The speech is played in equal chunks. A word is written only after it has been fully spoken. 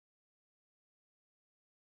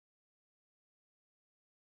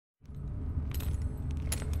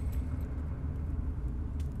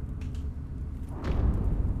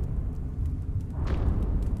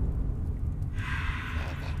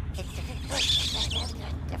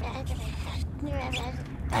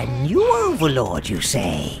A new Overlord, you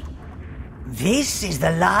say? This is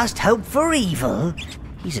the last hope for evil?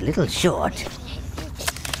 He's a little short.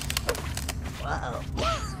 Whoa.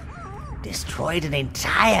 Destroyed an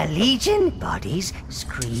entire legion? Bodies,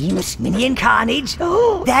 screams, minion carnage?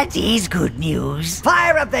 Oh, that is good news.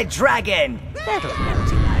 Fire up the dragon! That'll melt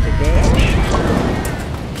him out of there.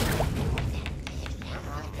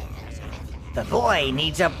 The boy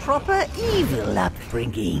needs a proper evil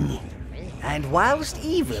upbringing. And whilst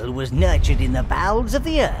evil was nurtured in the bowels of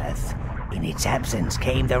the earth, in its absence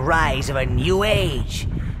came the rise of a new age,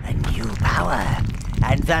 a new power,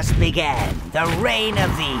 and thus began the reign of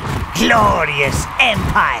the glorious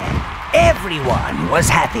empire. Everyone was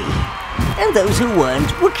happy, and those who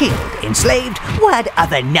weren't were killed, enslaved, or had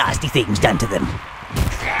other nasty things done to them.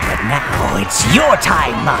 But now it's your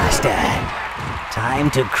time, Master.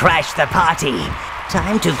 Time to crash the party.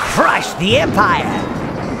 Time to crush the empire.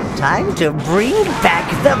 Time to bring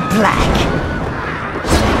back the black.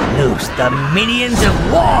 Loose the minions of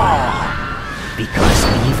war. Because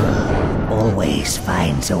evil always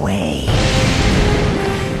finds a way.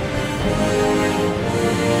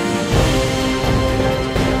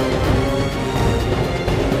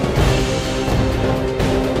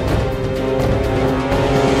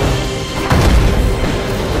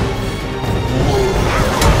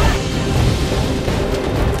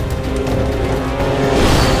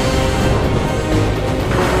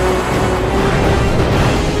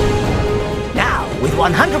 With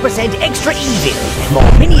 100% extra evil,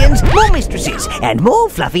 more minions, more mistresses, and more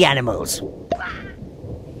fluffy animals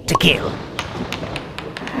to kill.